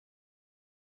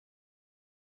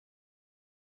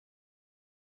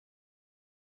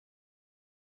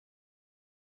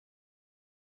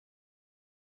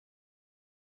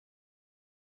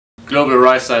Global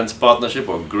Rice Science Partnership,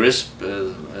 or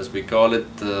GRiSP as we call it,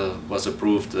 was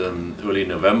approved early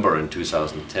November in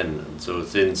 2010. And so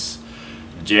since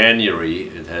January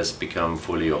it has become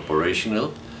fully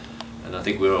operational, and I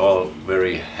think we're all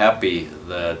very happy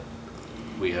that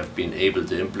we have been able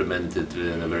to implement it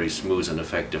in a very smooth and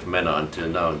effective manner until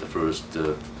now in the first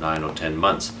 9 or 10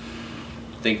 months.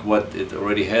 I think what it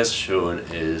already has shown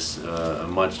is a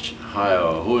much higher,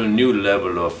 a whole new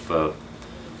level of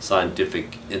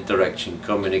scientific interaction,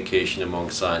 communication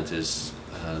among scientists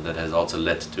that has also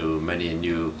led to many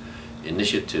new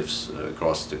initiatives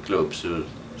across the globe. So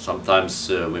sometimes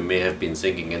we may have been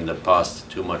thinking in the past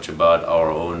too much about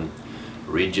our own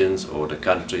regions or the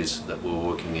countries that we're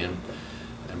working in,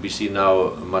 and we see now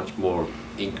a much more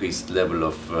increased level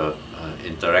of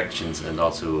interactions and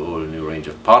also a whole new range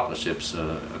of partnerships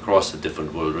across the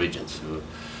different world regions. So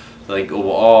I think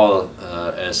overall,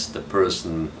 as the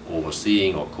person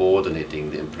overseeing or coordinating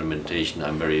the implementation,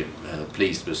 I'm very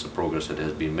pleased with the progress that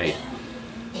has been made.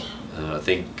 I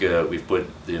think we've put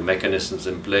the mechanisms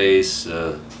in place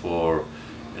for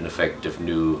an effective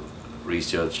new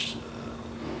research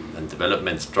and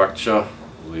development structure.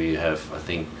 We have, I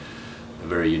think, a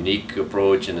very unique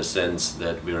approach in the sense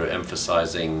that we're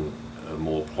emphasizing a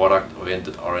more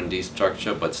product-oriented R&D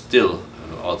structure, but still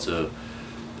also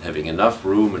having enough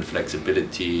room and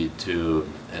flexibility to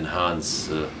enhance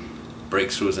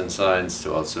breakthroughs in science,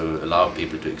 to also allow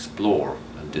people to explore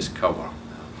and discover.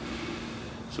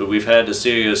 So we've had a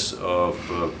series of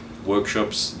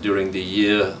workshops during the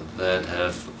year that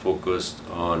have focused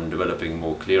on developing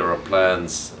more clearer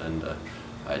plans and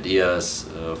ideas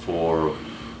for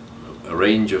a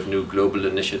range of new global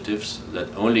initiatives that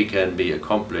only can be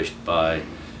accomplished by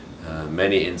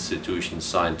many institutions,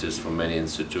 scientists from many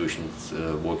institutions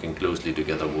working closely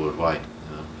together worldwide.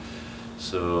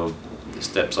 So the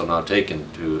steps are now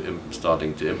taken to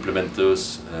starting to implement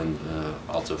those, and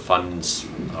also funds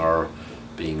are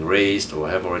being raised or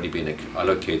have already been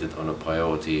allocated on a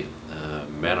priority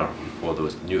manner for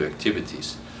those new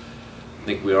activities. I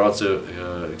think we are also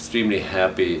extremely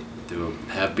happy to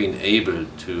have been able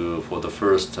to, for the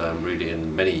first time really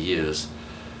in many years,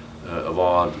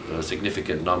 award a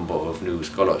significant number of new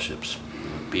scholarships.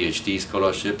 PhD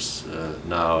scholarships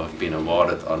now have been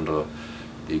awarded under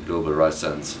the Global Rice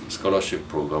Science Scholarship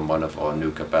Program, one of our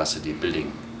new capacity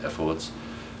building efforts,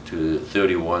 to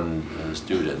 31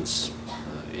 students,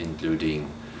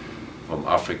 including from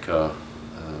Africa,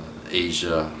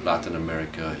 Asia, Latin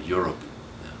America, Europe.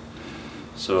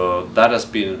 So that has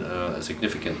been a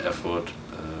significant effort,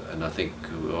 and I think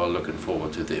we're all looking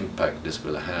forward to the impact this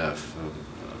will have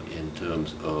in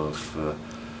terms of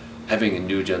having a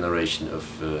new generation of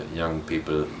young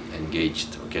people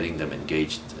engaged, or getting them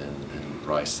engaged in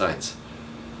rice science.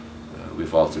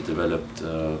 We've also developed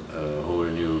a whole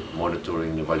new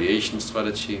monitoring and evaluation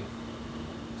strategy,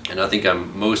 and I think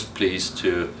I'm most pleased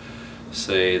to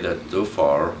say that so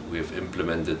far we've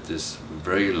implemented this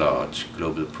very large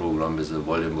global program with a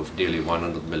volume of nearly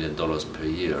 $100 million per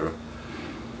year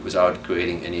without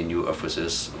creating any new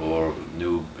offices or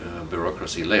new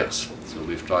bureaucracy layers. So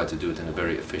we've tried to do it in a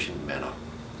very efficient manner.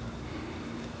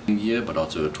 Year, but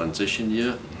also a transition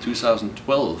year.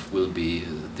 2012 will be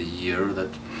the year that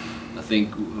I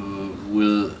think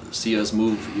will see us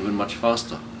move even much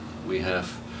faster. We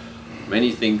have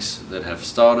many things that have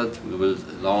started. We will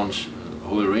launch a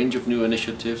whole range of new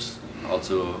initiatives,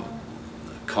 also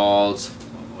calls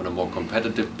on a more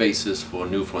competitive basis for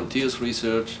new frontiers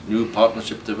research, new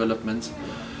partnership developments.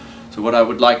 So what I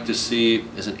would like to see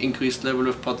is an increased level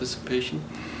of participation,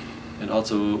 and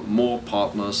also more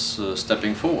partners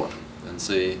stepping forward and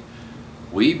say,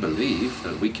 we believe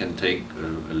that we can take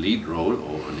a lead role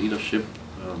or a leadership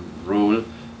role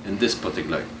in this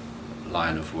particular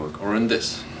line of work, or in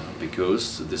this,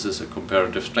 because this is a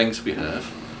comparative strength we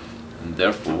have, and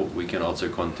therefore we can also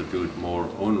contribute more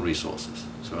own resources.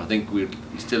 So I think we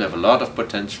still have a lot of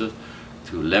potential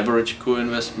to leverage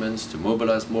co-investments, to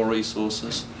mobilize more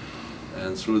resources,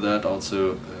 and through that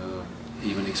also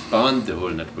even expand the whole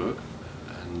network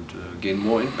and gain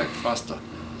more impact faster.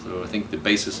 So I think the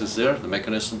basis is there, the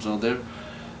mechanisms are there,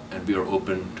 and we are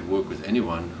open to work with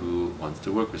anyone who wants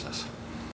to work with us.